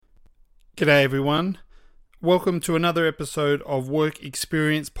G'day everyone. Welcome to another episode of Work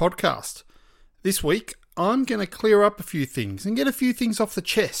Experience Podcast. This week, I'm going to clear up a few things and get a few things off the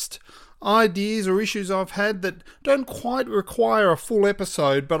chest. Ideas or issues I've had that don't quite require a full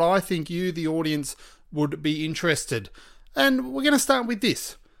episode, but I think you, the audience, would be interested. And we're going to start with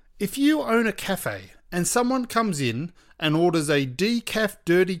this. If you own a cafe and someone comes in and orders a decaf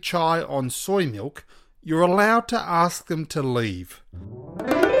dirty chai on soy milk, you're allowed to ask them to leave.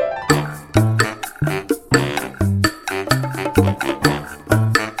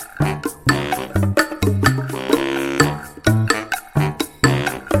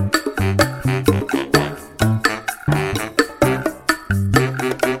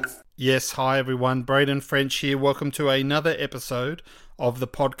 Yes, hi everyone, Braden French here. Welcome to another episode of the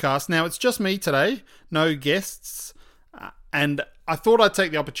podcast. Now, it's just me today, no guests, and I thought I'd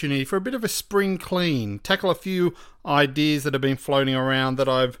take the opportunity for a bit of a spring clean, tackle a few ideas that have been floating around that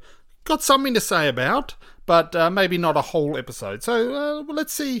I've got something to say about, but maybe not a whole episode. So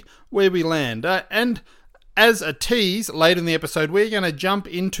let's see where we land. And as a tease, later in the episode, we're going to jump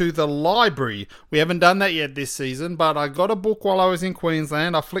into the library. We haven't done that yet this season, but I got a book while I was in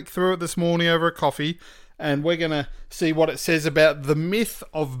Queensland. I flicked through it this morning over a coffee, and we're going to see what it says about The Myth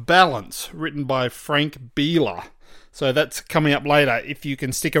of Balance, written by Frank Beeler. So that's coming up later, if you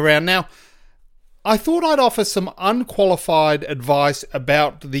can stick around. Now, I thought I'd offer some unqualified advice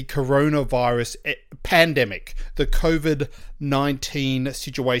about the coronavirus pandemic, the COVID-19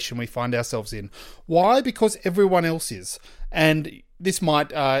 situation we find ourselves in. Why? Because everyone else is. And this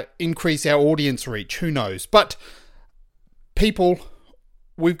might increase our audience reach, who knows. But people,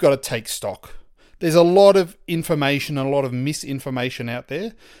 we've got to take stock. There's a lot of information, a lot of misinformation out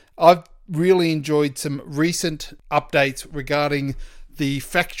there. I've really enjoyed some recent updates regarding the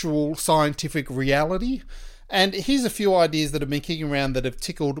factual scientific reality. And here's a few ideas that have been kicking around that have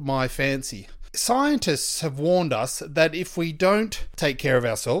tickled my fancy. Scientists have warned us that if we don't take care of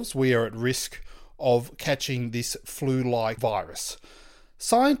ourselves, we are at risk of catching this flu-like virus.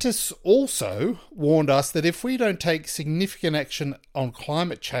 Scientists also warned us that if we don't take significant action on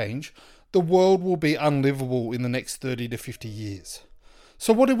climate change, the world will be unlivable in the next 30 to 50 years.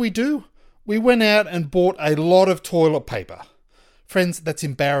 So what did we do? We went out and bought a lot of toilet paper. Friends, that's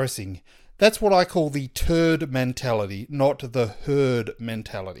embarrassing. That's what I call the turd mentality, not the herd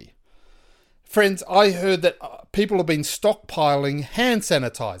mentality. Friends, I heard that people have been stockpiling hand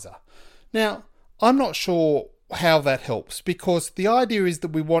sanitizer. Now, I'm not sure how that helps, because the idea is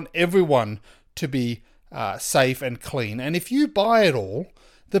that we want everyone to be safe and clean. And if you buy it all,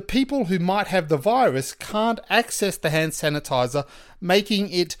 the people who might have the virus can't access the hand sanitizer,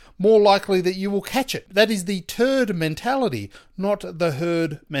 making it more likely that you will catch it. That is the turd mentality, not the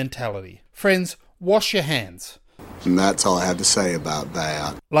herd mentality. Friends, wash your hands. And that's all I have to say about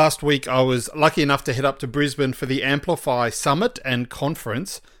that. Last week, I was lucky enough to head up to Brisbane for the Amplify Summit and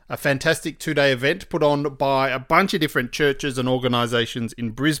Conference, a fantastic 2-day event put on by a bunch of different churches and organisations in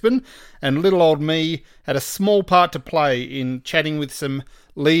Brisbane. And little old me had a small part to play in chatting with some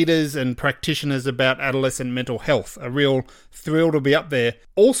leaders and practitioners about adolescent mental health. A real thrill to be up there.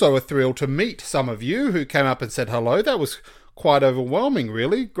 Also a thrill to meet some of you who came up and said hello. That was quite overwhelming,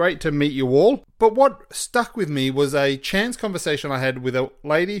 really. Great to meet you all. But what stuck with me was a chance conversation I had with a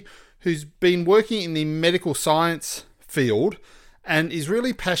lady who's been working in the medical science field and is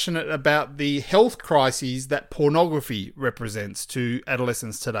really passionate about the health crises that pornography represents to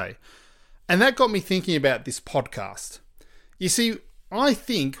adolescents today. And that got me thinking about this podcast. You see, I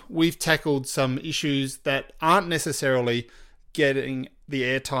think we've tackled some issues that aren't necessarily getting the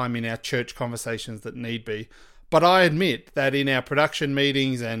airtime in our church conversations that need be. But I admit that in our production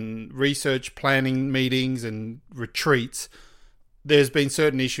meetings and research planning meetings and retreats, there's been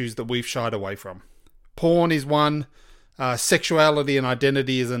certain issues that we've shied away from. Porn is one. Sexuality and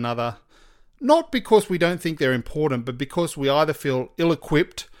identity is another. Not because we don't think they're important, but because we either feel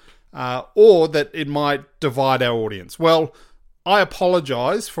ill-equipped or that it might divide our audience. Well, I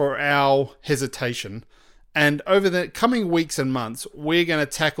apologise for our hesitation, and over the coming weeks and months, we're going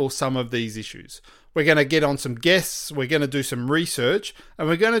to tackle some of these issues. We're going to get on some guests, we're going to do some research, and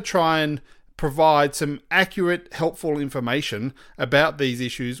we're going to try and provide some accurate, helpful information about these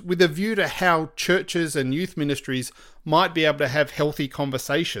issues with a view to how churches and youth ministries might be able to have healthy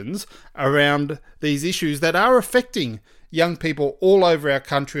conversations around these issues that are affecting young people all over our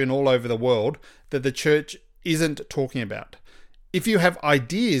country and all over the world that the church isn't talking about. If you have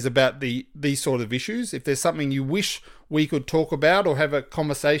ideas about these sort of issues, if there's something you wish we could talk about or have a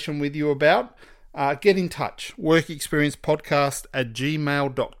conversation with you about, get in touch.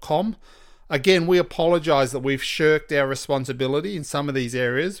 workexperiencepodcast@gmail.com. Again, we apologise that we've shirked our responsibility in some of these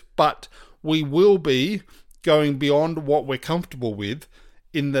areas, but we will be going beyond what we're comfortable with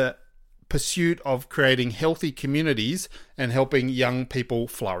in the pursuit of creating healthy communities and helping young people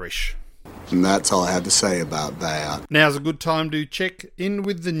flourish. And that's all I have to say about that. Now's a good time to check in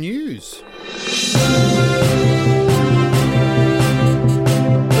with the news.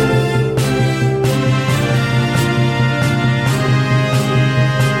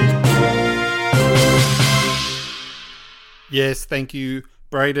 Yes, thank you,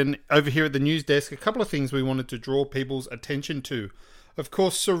 Braden. Over here at the news desk, a couple of things we wanted to draw people's attention to. Of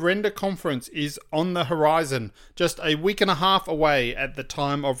course, Surrender Conference is on the horizon, just a week and a half away at the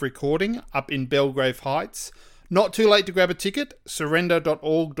time of recording, up in Belgrave Heights. Not too late to grab a ticket,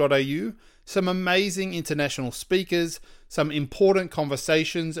 surrender.org.au. Some amazing international speakers, some important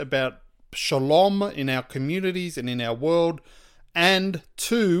conversations about shalom in our communities and in our world, and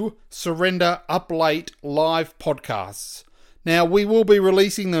 2 Surrender Up Late live podcasts. Now, we will be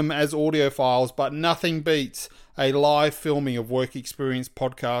releasing them as audio files, but nothing beats a live filming of Work Experience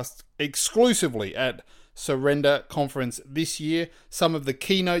podcasts exclusively at Surrender Conference this year. Some of the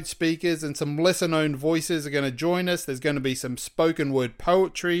keynote speakers and some lesser-known voices are going to join us. There's going to be some spoken word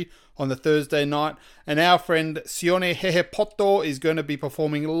poetry on the Thursday night, and our friend Sione Hehepoto is going to be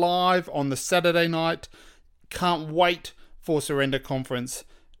performing live on the Saturday night. Can't wait for Surrender Conference.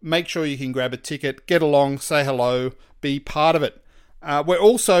 Make sure you can grab a ticket, get along, say hello, be part of it. We're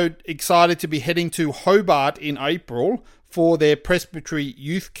also excited to be heading to Hobart in April for their Presbytery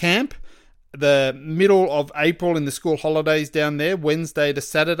Youth Camp. The middle of April in the school holidays down there, Wednesday to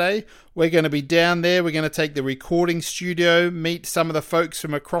Saturday. We're going to be down there. We're going to take the recording studio, meet some of the folks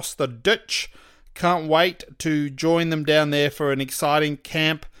from across the ditch. Can't wait to join them down there for an exciting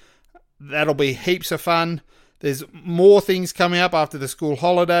camp. That'll be heaps of fun. There's more things coming up after the school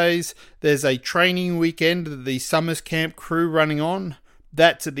holidays. There's a training weekend that the Summers Camp crew running on.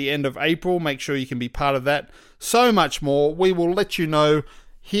 That's at the end of April. Make sure you can be part of that. So much more. We will let you know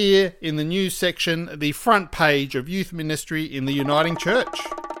here in the news section, the front page of youth ministry in the Uniting Church.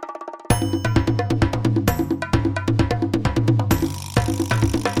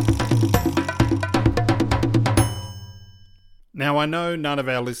 Now, I know none of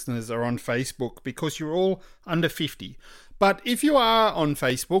our listeners are on Facebook because you're all under 50. But if you are on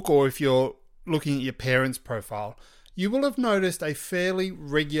Facebook, or if you're looking at your parents' profile, you will have noticed a fairly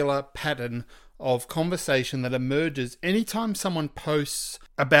regular pattern of conversation that emerges anytime someone posts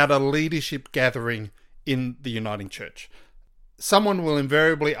about a leadership gathering in the Uniting Church. Someone will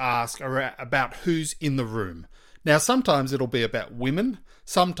invariably ask about who's in the room. Now, sometimes it'll be about women.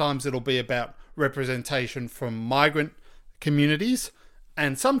 Sometimes it'll be about representation from migrant communities,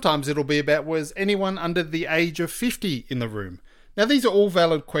 and sometimes it'll be about, was anyone under the age of 50 in the room? Now, these are all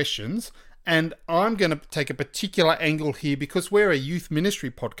valid questions, and I'm going to take a particular angle here because we're a youth ministry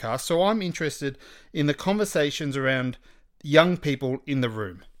podcast, so I'm interested in the conversations around young people in the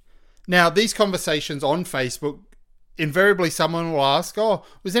room. Now, these conversations on Facebook, invariably someone will ask,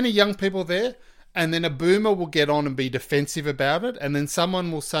 was any young people there? And then a boomer will get on and be defensive about it, and then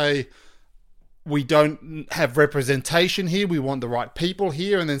someone will say, we don't have representation here, we want the right people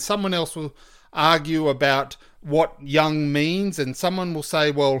here, and then someone else will argue about what young means, and someone will say,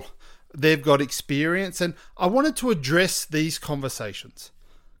 well, they've got experience. And I wanted to address these conversations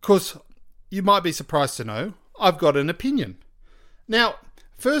because you might be surprised to know I've got an opinion. Now,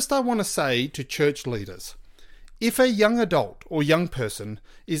 first I want to say to church leaders, if a young adult or young person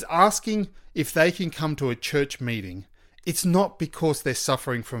is asking if they can come to a church meeting, it's not because they're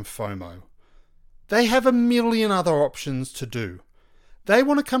suffering from FOMO. They have a million other options to do. They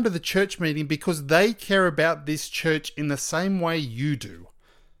want to come to the church meeting because they care about this church in the same way you do.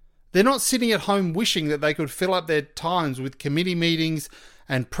 They're not sitting at home wishing that they could fill up their times with committee meetings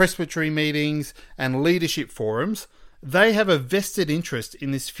and presbytery meetings and leadership forums. They have a vested interest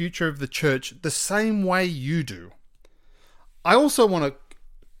in this future of the church the same way you do. I also want to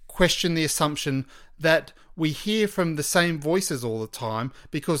question the assumption that we hear from the same voices all the time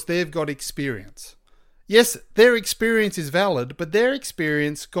because they've got experience. Yes, their experience is valid, but their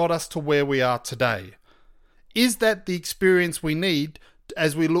experience got us to where we are today. Is that the experience we need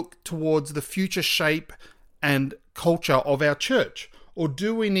as we look towards the future shape and culture of our church? Or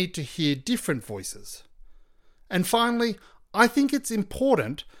do we need to hear different voices? And finally, I think it's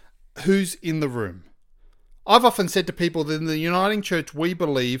important who's in the room. I've often said to people that in the Uniting Church, we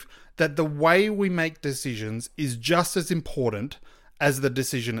believe that the way we make decisions is just as important as the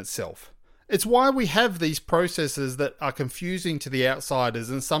decision itself. It's why we have these processes that are confusing to the outsiders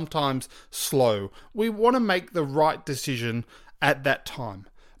and sometimes slow. We want to make the right decision at that time.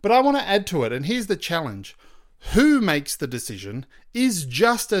 But I want to add to it, and here's the challenge. Who makes the decision is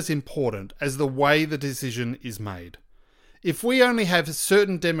just as important as the way the decision is made. If we only have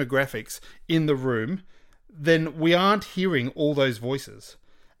certain demographics in the room, then we aren't hearing all those voices.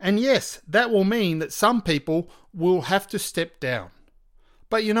 And yes, that will mean that some people will have to step down.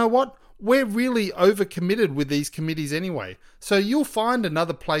 But you know what? We're really overcommitted with these committees anyway, so you'll find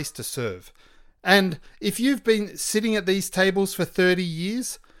another place to serve. And if you've been sitting at these tables for 30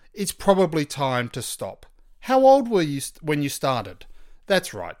 years, it's probably time to stop. How old were you when you started?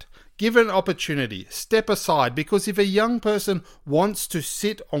 That's right. Give it an opportunity. Step aside, because if a young person wants to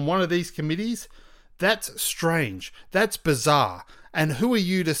sit on one of these committees, that's strange. That's bizarre. And who are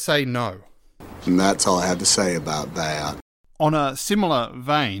you to say no? And that's all I have to say about that. On a similar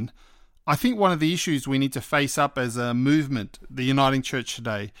vein, I think one of the issues we need to face up as a movement, the Uniting Church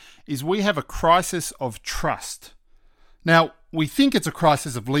today, is we have a crisis of trust. Now, we think it's a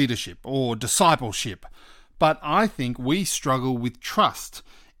crisis of leadership or discipleship, but I think we struggle with trust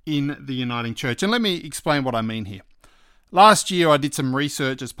in the Uniting Church. And let me explain what I mean here. Last year, I did some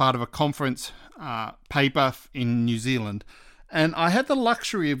research as part of a conference paper in New Zealand, and I had the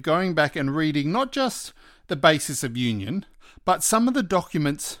luxury of going back and reading not just the basis of union, but some of the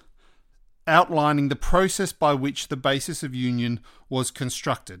documents outlining the process by which the basis of union was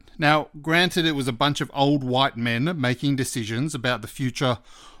constructed. Now, granted, it was a bunch of old white men making decisions about the future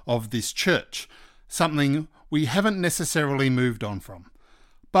of this church, something we haven't necessarily moved on from.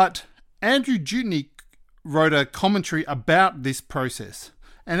 But Andrew Jutney wrote a commentary about this process,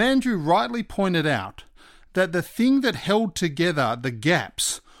 and Andrew rightly pointed out that the thing that held together the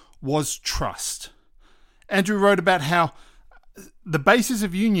gaps was trust. Andrew wrote about how the basis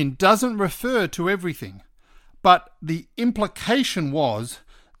of union doesn't refer to everything, but the implication was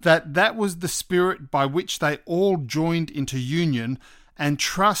that that was the spirit by which they all joined into union, and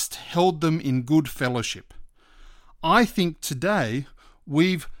trust held them in good fellowship. I think today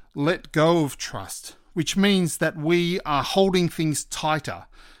we've let go of trust, which means that we are holding things tighter,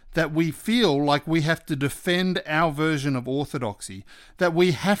 that we feel like we have to defend our version of orthodoxy, that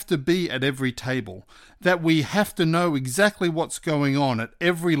we have to be at every table, that we have to know exactly what's going on at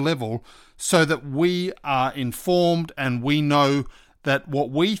every level so that we are informed and we know that what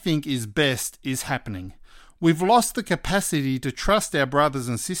we think is best is happening. We've lost the capacity to trust our brothers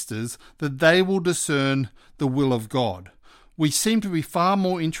and sisters that they will discern the will of God. We seem to be far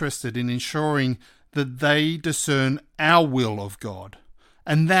more interested in ensuring that they discern our will of God.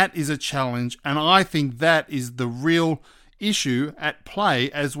 And that is a challenge, and I think that is the real issue at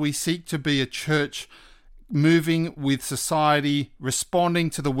play as we seek to be a church moving with society, responding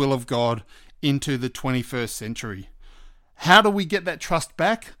to the will of God into the 21st century. How do we get that trust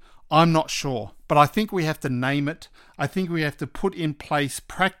back? I'm not sure, but I think we have to name it. I think we have to put in place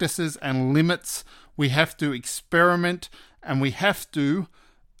practices and limits. We have to experiment, and we have to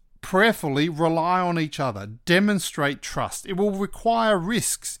prayerfully rely on each other, demonstrate trust. It will require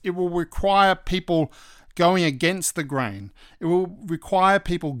risks. It will require people going against the grain. It will require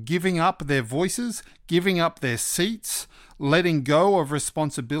people giving up their voices, giving up their seats, letting go of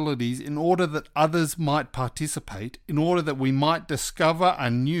responsibilities in order that others might participate, in order that we might discover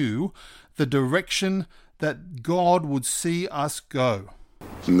anew the direction that God would see us go.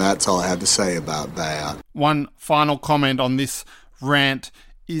 And that's all I have to say about that. One final comment on this rant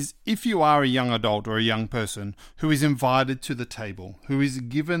is, if you are a young adult or a young person who is invited to the table, who is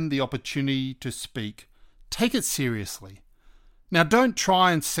given the opportunity to speak, take it seriously. Now, don't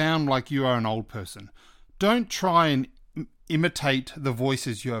try and sound like you are an old person. Don't try and imitate the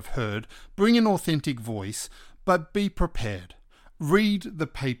voices you have heard. Bring an authentic voice, but be prepared. Read the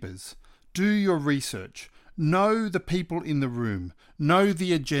papers. Do your research. Know the people in the room. Know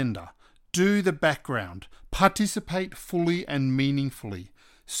the agenda. Do the background. Participate fully and meaningfully,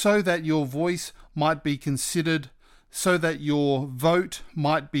 so that your voice might be considered, so that your vote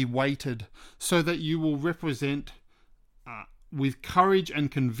might be weighted, so that you will represent with courage and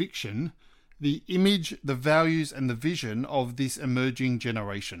conviction the image, the values and the vision of this emerging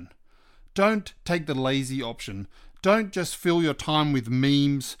generation. Don't take the lazy option. Don't just fill your time with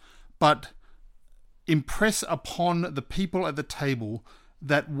memes, but impress upon the people at the table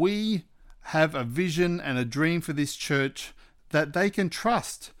that we have a vision and a dream for this church that they can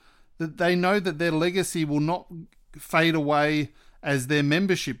trust, that they know that their legacy will not fade away as their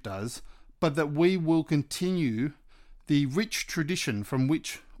membership does, but that we will continue the rich tradition from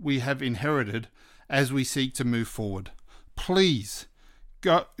which we have inherited as we seek to move forward. Please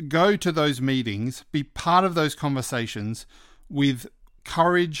go to those meetings, be part of those conversations with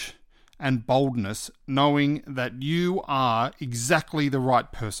courage and boldness, knowing that you are exactly the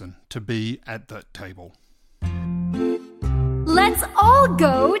right person to be at that table. Let's all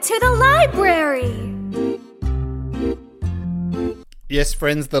go to the library! Yes,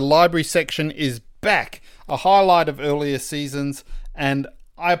 friends, the library section is back, a highlight of earlier seasons, and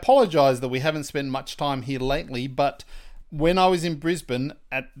I apologise that we haven't spent much time here lately, but when I was in Brisbane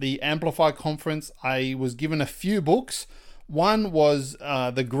at the Amplify conference, I was given a few books. One was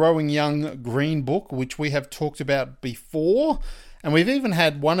the Growing Young Green Book, which we have talked about before, and we've even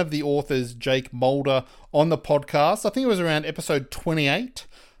had one of the authors, Jake Mulder, on the podcast. I think it was around episode 28.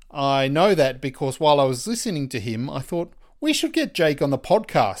 I know that because while I was listening to him, I thought, we should get Jake on the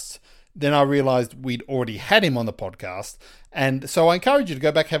podcast. Then I realised we'd already had him on the podcast. And so I encourage you to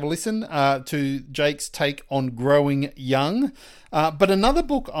go back, have a listen to Jake's take on Growing Young. But another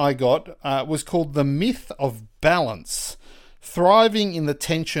book I got was called The Myth of Balance, Thriving in the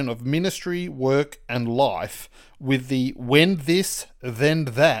Tension of Ministry, Work and Life with the When This, Then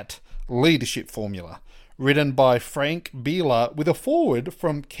That Leadership Formula, written by Frank Bieler with a foreword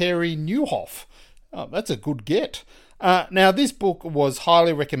from Carey Nieuwhof. Oh, that's a good get. Now, this book was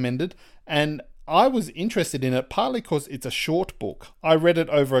highly recommended, and I was interested in it partly because it's a short book. I read it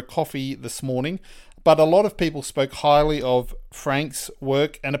over a coffee this morning, but a lot of people spoke highly of Frank's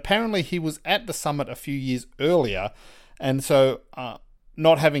work, and apparently he was at the summit a few years earlier, and so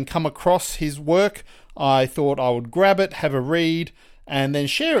not having come across his work, I thought I would grab it, have a read, and then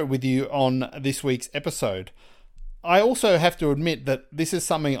share it with you on this week's episode. I also have to admit that this is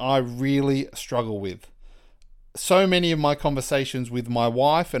something I really struggle with. So many of my conversations with my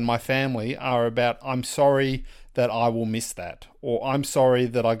wife and my family are about, I'm sorry that I will miss that, or I'm sorry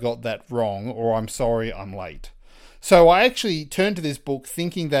that I got that wrong, or I'm sorry I'm late. So I actually turned to this book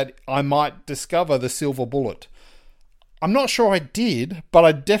thinking that I might discover the silver bullet. I'm not sure I did, but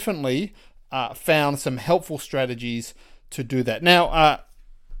I definitely found some helpful strategies to do that. Now,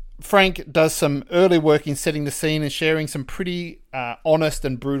 Frank does some early work in setting the scene and sharing some pretty honest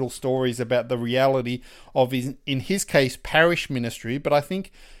and brutal stories about the reality of, in his case, parish ministry, but I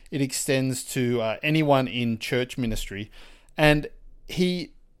think it extends to anyone in church ministry. And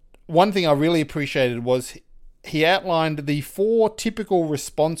one thing I really appreciated was he outlined the 4 typical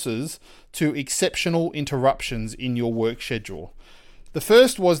responses to exceptional interruptions in your work schedule. The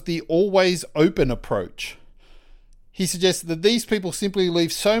first was the always open approach. He suggested that these people simply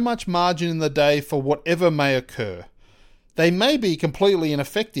leave so much margin in the day for whatever may occur. They may be completely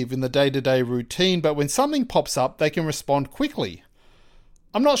ineffective in the day-to-day routine, but when something pops up, they can respond quickly.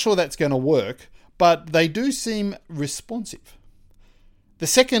 I'm not sure that's going to work, but they do seem responsive. The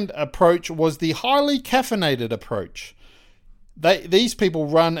second approach was the highly caffeinated approach. These people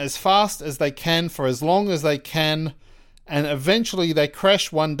run as fast as they can for as long as they can, and eventually they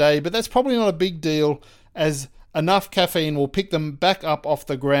crash one day, but that's probably not a big deal, as enough caffeine will pick them back up off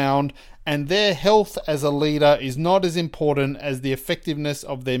the ground, and their health as a leader is not as important as the effectiveness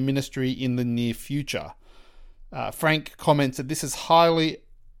of their ministry in the near future. Frank comments that this is highly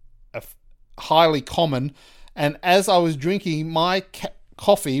common, and as I was drinking my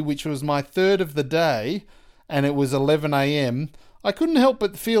coffee, which was my third of the day, and it was 11 a.m., I couldn't help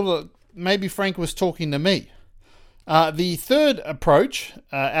but feel that maybe Frank was talking to me. The third approach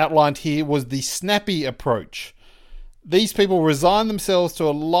outlined here was the snappy approach. These people resign themselves to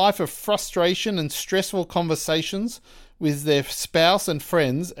a life of frustration and stressful conversations with their spouse and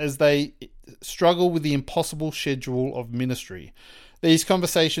friends as they struggle with the impossible schedule of ministry. These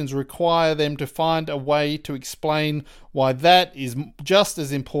conversations require them to find a way to explain why that is just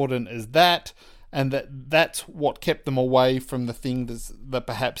as important as that, and that's what kept them away from the things that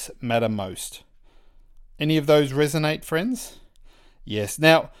perhaps matter most. Any of those resonate, friends? Yes.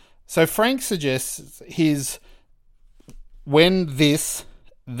 Now, so Frank suggests his when this,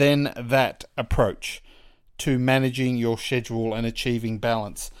 then that approach to managing your schedule and achieving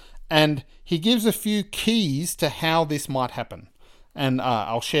balance. And he gives a few keys to how this might happen. And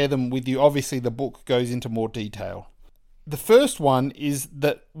I'll share them with you. Obviously, the book goes into more detail. The first one is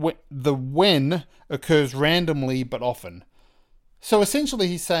that the when occurs randomly but often. So essentially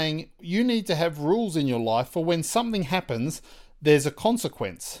he's saying you need to have rules in your life for when something happens, there's a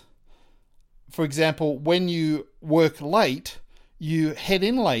consequence. For example, when you work late, you head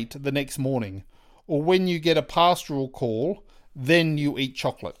in late the next morning. Or when you get a pastoral call, then you eat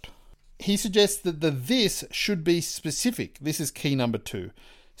chocolate. He suggests that the this should be specific. This is key number 2.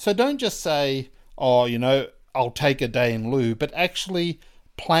 So don't just say, I'll take a day in lieu, but actually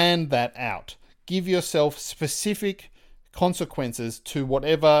plan that out. Give yourself specific consequences to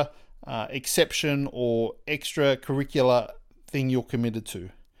whatever exception or extracurricular thing you're committed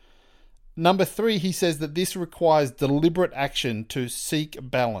to. Number 3, he says that this requires deliberate action to seek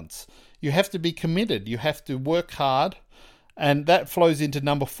balance. You have to be committed. You have to work hard. And that flows into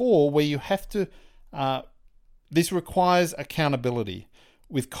number 4, where you have to, this requires accountability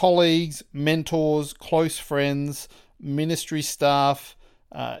with colleagues, mentors, close friends, ministry staff.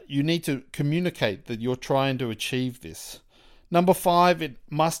 You need to communicate that you're trying to achieve this. Number 5, it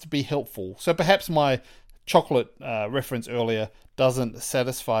must be helpful. So perhaps my chocolate reference earlier doesn't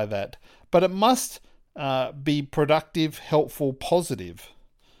satisfy that. But it must be productive, helpful, positive.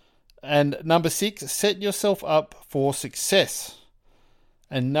 And number 6, set yourself up for success.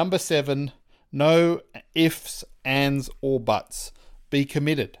 And number 7, no ifs, ands, or buts. Be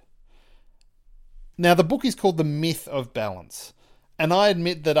committed. Now, the book is called The Myth of Balance. And I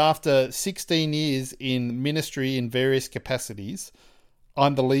admit that after 16 years in ministry in various capacities,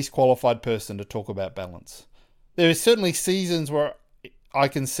 I'm the least qualified person to talk about balance. There are certainly seasons where I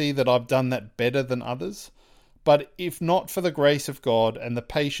can see that I've done that better than others. But if not for the grace of God and the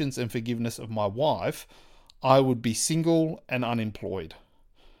patience and forgiveness of my wife, I would be single and unemployed.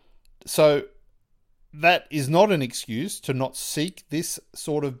 So that is not an excuse to not seek this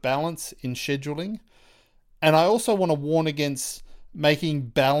sort of balance in scheduling. And I also want to warn against making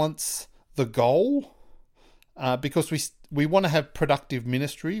balance the goal, because we want to have productive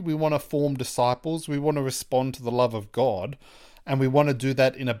ministry. We want to form disciples. We want to respond to the love of God, and we want to do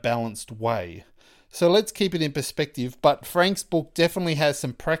that in a balanced way. So let's keep it in perspective. But Frank's book definitely has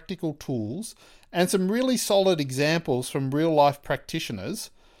some practical tools and some really solid examples from real life practitioners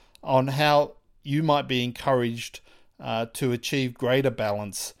on how you might be encouraged to achieve greater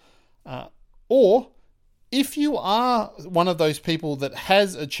balance. Or if you are one of those people that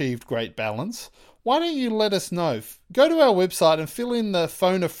has achieved great balance, why don't you let us know? Go to our website and fill in the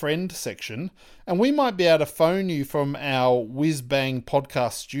phone a friend section, and we might be able to phone you from our Whiz Bang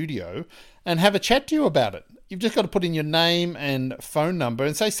podcast studio and have a chat to you about it. You've just got to put in your name and phone number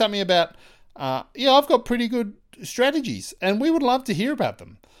and say something about, I've got pretty good strategies, and we would love to hear about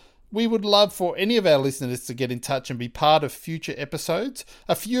them. We would love for any of our listeners to get in touch and be part of future episodes.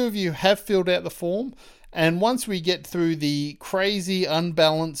 A few of you have filled out the form, and once we get through the crazy,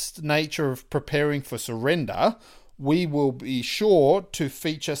 unbalanced nature of preparing for surrender, we will be sure to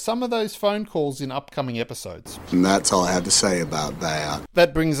feature some of those phone calls in upcoming episodes. And that's all I have to say about that.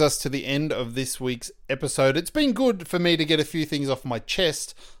 That brings us to the end of this week's episode. It's been good for me to get a few things off my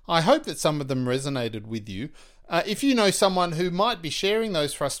chest. I hope that some of them resonated with you. If you know someone who might be sharing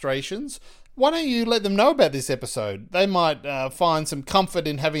those frustrations, why don't you let them know about this episode? They might find some comfort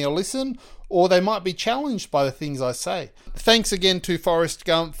in having a listen, or they might be challenged by the things I say. Thanks again to Forrest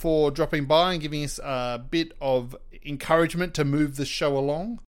Gump for dropping by and giving us a bit of encouragement to move the show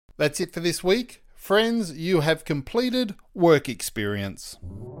along. That's it for this week. Friends, you have completed work experience.